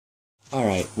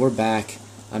Alright, we're back.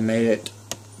 I made it.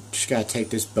 Just gotta take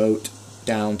this boat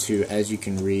down to, as you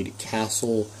can read,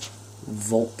 Castle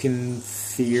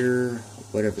Vulcanfear,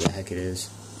 whatever the heck it is.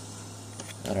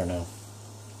 I don't know.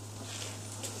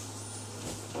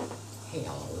 Hey,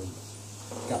 Ollie.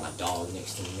 Got my dog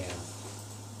next to me now.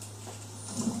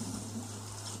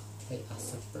 Hey,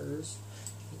 usurpers.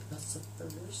 Hey,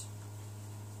 usurpers.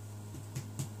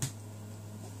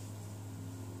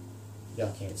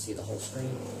 Y'all can't see the whole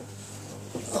screen.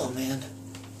 Oh, man.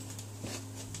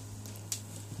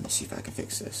 Let me see if I can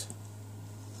fix this.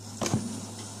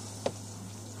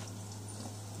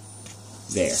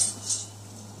 There.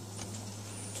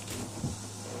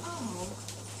 Oh.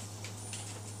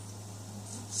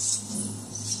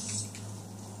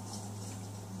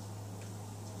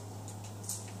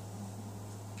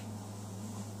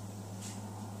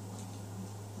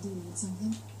 Do you need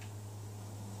something?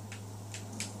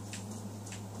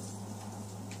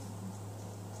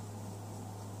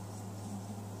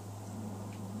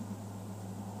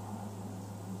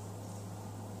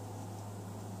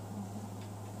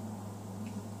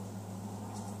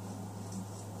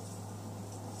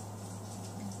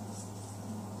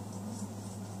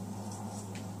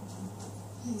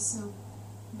 Hey, so,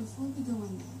 before we go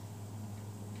in there,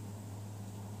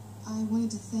 I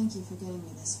wanted to thank you for getting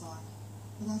me this far.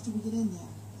 But after we get in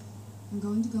there, I'm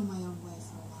going to go my own way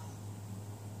for a while.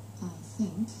 I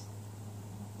think.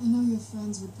 I know your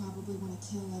friends would probably want to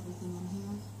kill everything in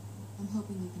here. I'm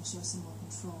hoping you can show some more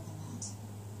control than that.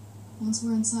 Once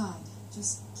we're inside,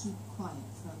 just keep quiet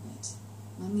for a bit.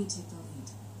 Let me take the lead.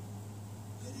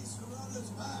 Lady Serana's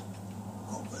back.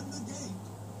 Open the gate.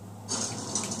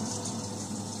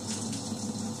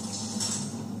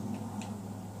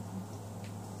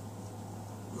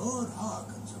 Lord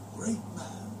Harkon's a great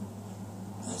man.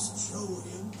 Let's show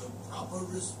him the proper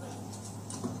respect.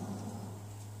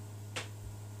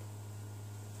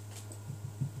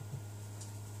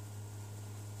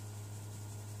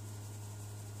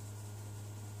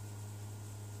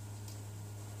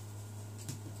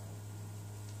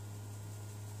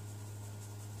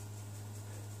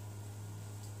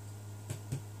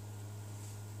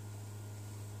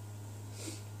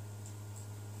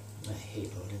 I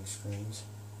hate loading screens.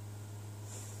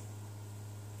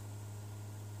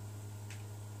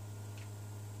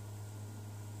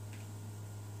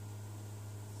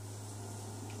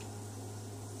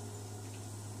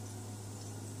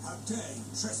 How dare you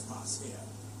trespass here?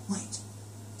 Wait,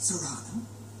 Serana?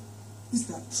 Is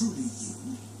that truly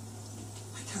you?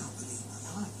 I cannot believe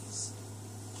my eyes.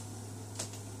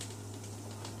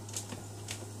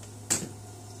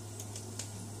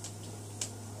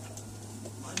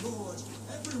 My lord,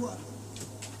 everyone!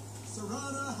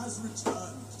 Serana has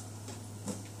returned.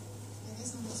 There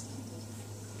is unexpected.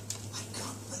 I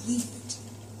can't believe it.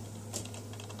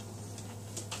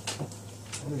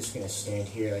 I'm just gonna stand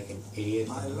here like an idiot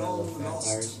My in the middle of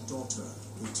vampires. long-lost daughter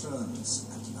returns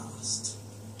at last.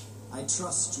 I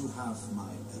trust you have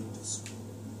my elder scroll.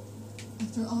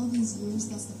 After all these years,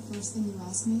 that's the first thing you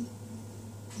ask me?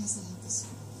 Yes, I have the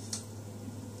scroll.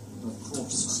 Of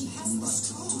course, She I'm has the delighted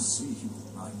scroll. to see you,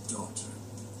 my daughter.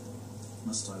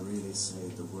 Must I really say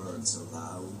the words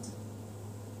aloud?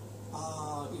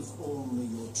 Ah, if only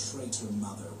your traitor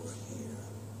mother were here.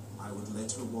 I would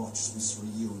let her watch this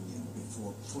reunion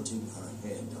before putting her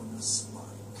head on a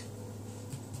spike.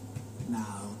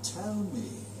 Now, tell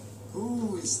me,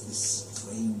 who is this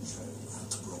stranger you have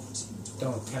brought into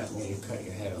Don't our tempt me to cut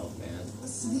your head off, man.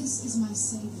 This is my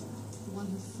savior, the one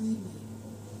who freed me.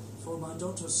 For my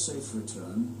daughter's safe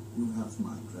return, you have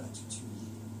my gratitude.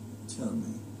 Tell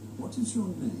me, what is your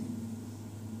name?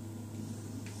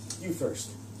 You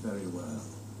first. Very well.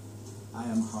 I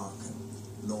am Harkon,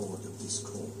 Lord of this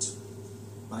court.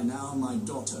 By now, my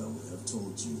daughter will have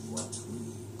told you what we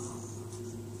are.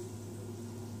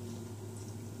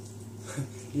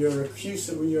 You're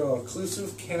a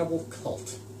reclusive cannibal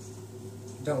cult.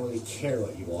 Don't really care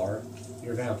what you are.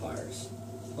 You're vampires.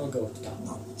 I'll go with the top.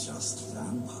 Not just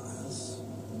vampires.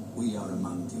 We are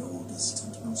among the oldest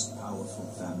and most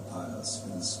powerful vampires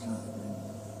in Skyrim.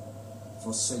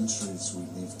 For centuries we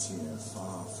lived here,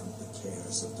 far from the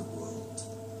cares of the world.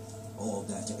 All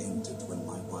that ended when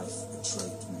my wife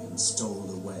betrayed me and stole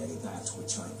away that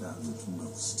which I valued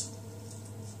most.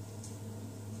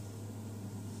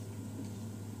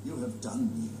 You have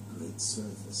done me a great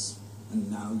service,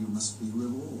 and now you must be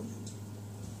rewarded.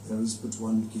 There is but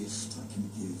one gift I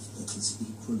can give that is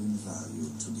equal in value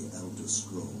to the Elder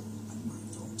Scroll and my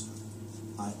daughter.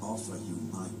 I offer you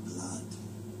my blood.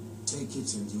 Take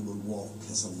it and you will walk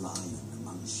as a lion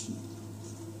among sheep.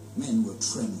 Men will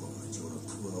tremble at your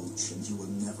approach, and you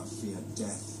will never fear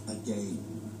death again. game,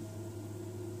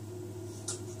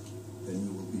 then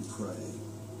you will be prey,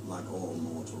 like all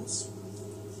mortals.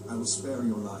 I will spare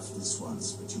your life this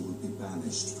once, but you will be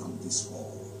banished from this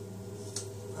hall.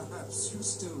 Perhaps you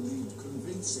still need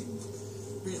convincing.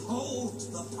 Behold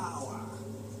the power!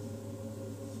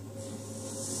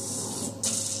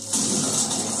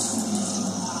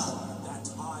 That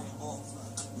I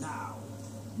offer. Now,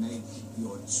 make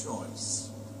your choice.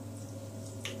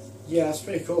 Yeah, that's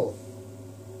pretty cool.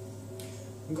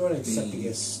 I'm going to accept the Be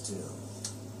gift. still.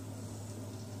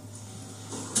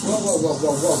 Whoa, whoa, whoa,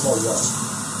 whoa, whoa, whoa, whoa.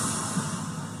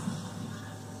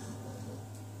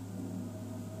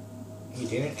 He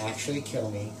didn't actually kill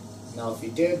me. Now, if he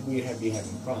did, we'd be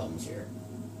having problems here.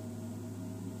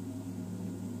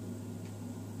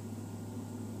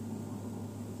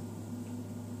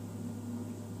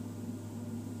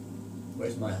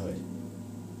 Where's my hood?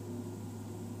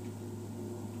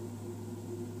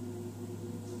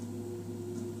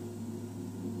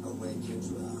 Awake at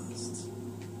last.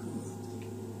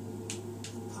 Good.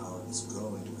 Power is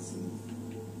growing within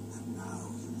you, and now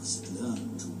you must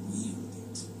learn to wield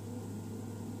it.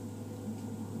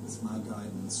 With my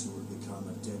guidance, you will become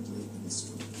a deadly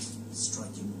instrument,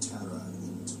 striking terror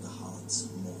into the hearts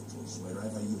of mortals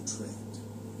wherever you tread.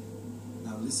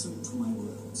 Now listen to my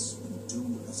words and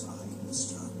do as I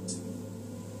instruct.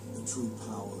 The true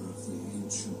power of the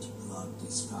ancient blood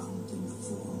is found in the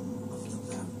form of the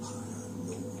vampire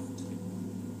lord.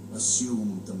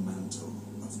 Assume the mantle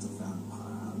of the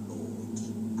vampire lord,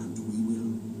 and we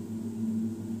will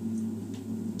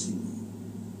continue.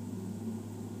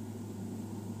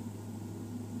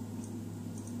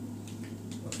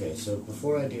 Okay, so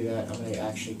before I do that, I'm going to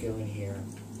actually go in here.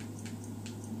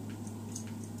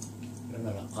 I'm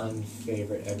going to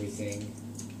unfavorite everything.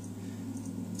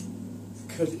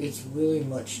 Because it's really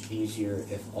much easier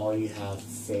if all you have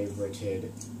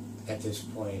favorited at this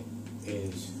point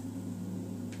is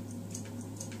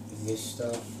this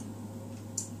stuff.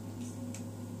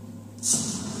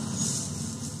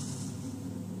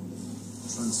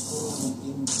 Transform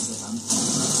into the vampire.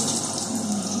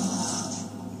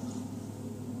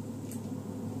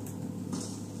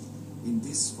 In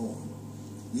this form,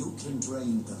 you can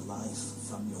drain the life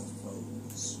from your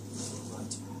foes with your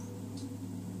right hand.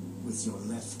 With your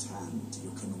left hand,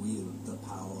 you can wield the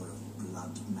power of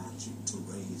blood magic to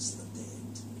raise the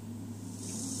dead.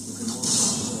 You can also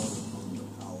call upon the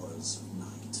powers of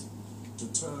night to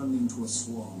turn into a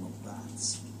swarm of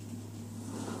bats.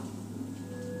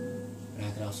 And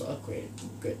I can also upgrade it.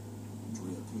 Good. And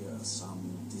reappear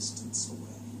some distance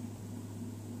away.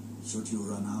 Should you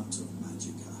run out of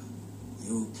magicka,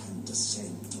 you can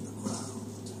descend to the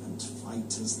ground and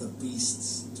fight as the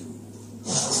beasts do.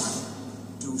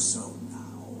 Do so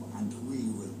now, and we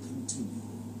will continue.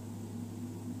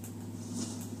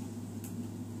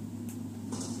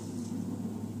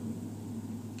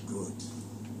 Good.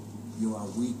 You are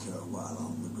weaker while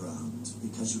on the ground,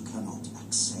 because you cannot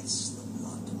access the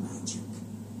blood magic.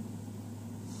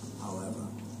 However,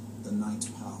 the night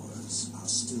powers are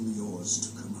still yours to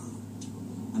command,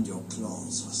 and your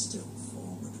claws are still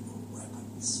formidable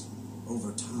weapons.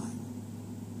 Over time,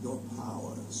 your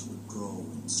powers will grow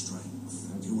in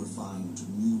strength, and you will find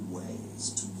new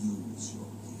ways to use your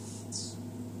gifts.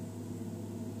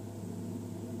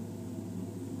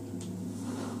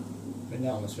 And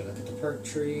now let's look at the perk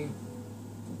tree.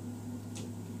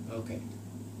 Okay.